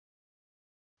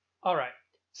Alright,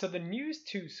 so the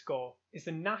NEWS2 score is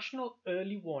the National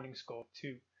Early Warning Score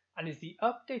 2 and is the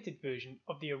updated version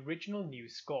of the original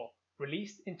NEWS score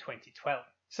released in 2012.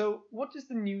 So what does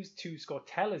the NEWS2 score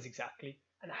tell us exactly,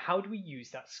 and how do we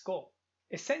use that score?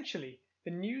 Essentially,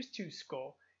 the NEWS2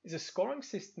 score is a scoring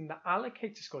system that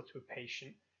allocates a score to a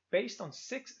patient based on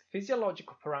 6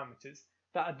 physiological parameters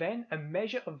that are then a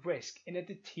measure of risk in a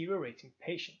deteriorating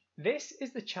patient. This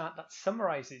is the chart that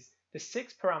summarizes the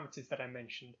 6 parameters that I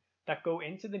mentioned that go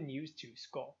into the NEWS2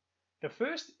 score. The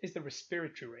first is the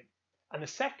respiratory rate, and the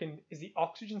second is the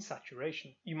oxygen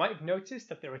saturation. You might have noticed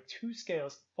that there are 2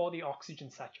 scales for the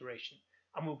oxygen saturation,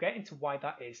 and we'll get into why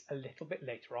that is a little bit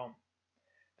later on.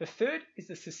 The third is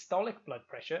the systolic blood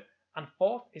pressure, and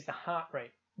fourth is the heart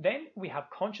rate. Then we have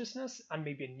consciousness and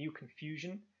maybe a new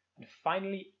confusion, and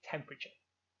finally temperature.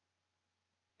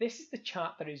 This is the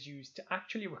chart that is used to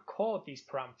actually record these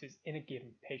parameters in a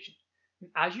given patient. And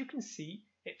as you can see,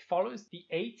 it follows the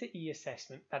A to E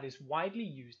assessment that is widely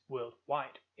used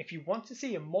worldwide. If you want to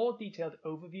see a more detailed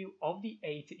overview of the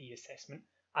A to E assessment,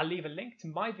 I'll leave a link to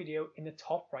my video in the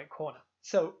top right corner.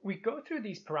 So we go through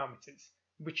these parameters,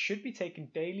 which should be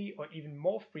taken daily or even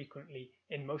more frequently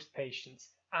in most patients,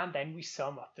 and then we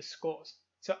sum up the scores.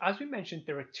 So as we mentioned,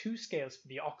 there are 2 scales for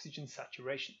the oxygen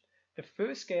saturation. The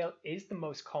first scale is the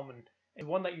most common, the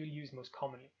one that you'll use most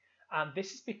commonly, and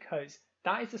this is because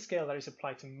that is the scale that is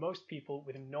applied to most people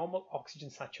with a normal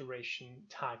oxygen saturation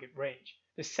target range.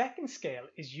 The second scale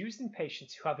is used in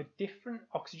patients who have a different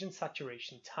oxygen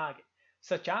saturation target,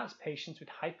 such as patients with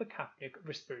hypercapnic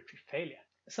respiratory failure.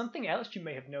 Something else you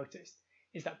may have noticed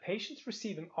is that patients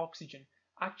receiving oxygen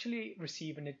actually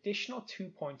receive an additional 2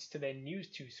 points to their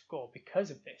NEWS2 score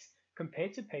because of this,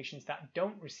 compared to patients that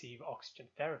don't receive oxygen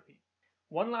therapy.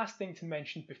 One last thing to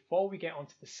mention before we get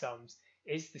onto the sums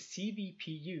is the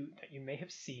CVPU that you may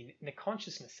have seen in the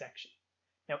consciousness section.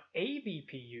 Now,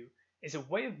 AVPU is a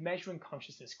way of measuring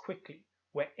consciousness quickly,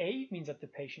 where A means that the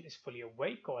patient is fully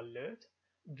awake or alert,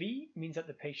 V means that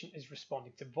the patient is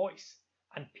responding to voice,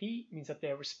 and P means that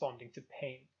they are responding to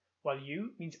pain, while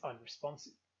U means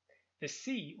unresponsive. The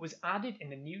C was added in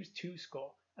the NEWS2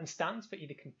 score and stands for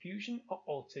either confusion or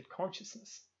altered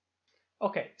consciousness.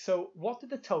 Okay, so what do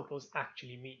the totals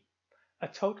actually mean? A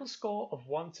total score of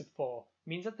 1 to 4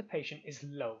 means that the patient is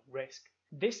low risk.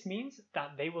 This means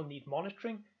that they will need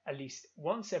monitoring at least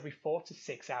once every 4 to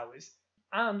 6 hours,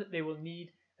 and they will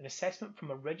need an assessment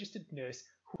from a registered nurse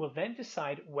who will then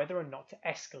decide whether or not to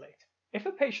escalate. If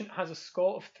a patient has a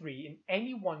score of 3 in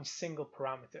any one single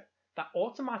parameter, that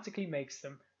automatically makes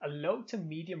them a low to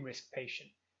medium risk patient,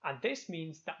 and this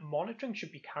means that monitoring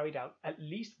should be carried out at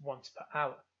least once per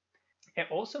hour. It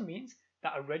also means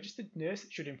that a registered nurse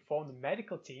should inform the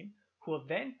medical team, who will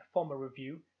then perform a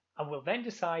review and will then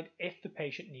decide if the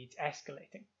patient needs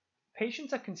escalating.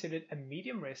 Patients are considered a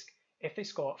medium risk if they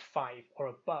score 5 or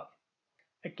above.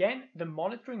 Again, the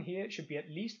monitoring here should be at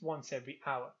least once every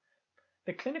hour.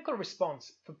 The clinical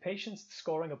response for patients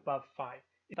scoring above 5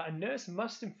 is that a nurse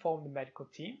must inform the medical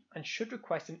team and should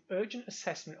request an urgent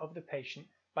assessment of the patient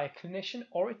by a clinician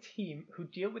or a team who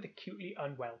deal with acutely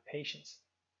unwell patients.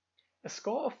 A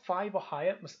score of 5 or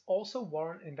higher must also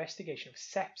warrant an investigation of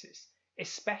sepsis,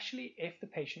 especially if the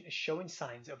patient is showing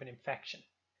signs of an infection.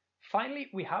 Finally,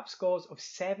 we have scores of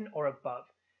 7 or above.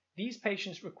 These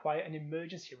patients require an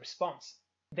emergency response.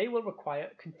 They will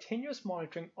require continuous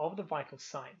monitoring of the vital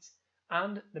signs,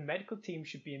 and the medical team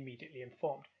should be immediately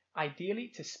informed, ideally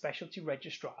to specialty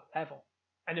registrar level.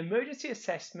 An emergency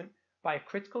assessment by a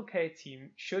critical care team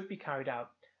should be carried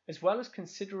out, as well as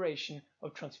consideration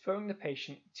of transferring the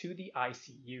patient to the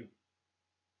ICU.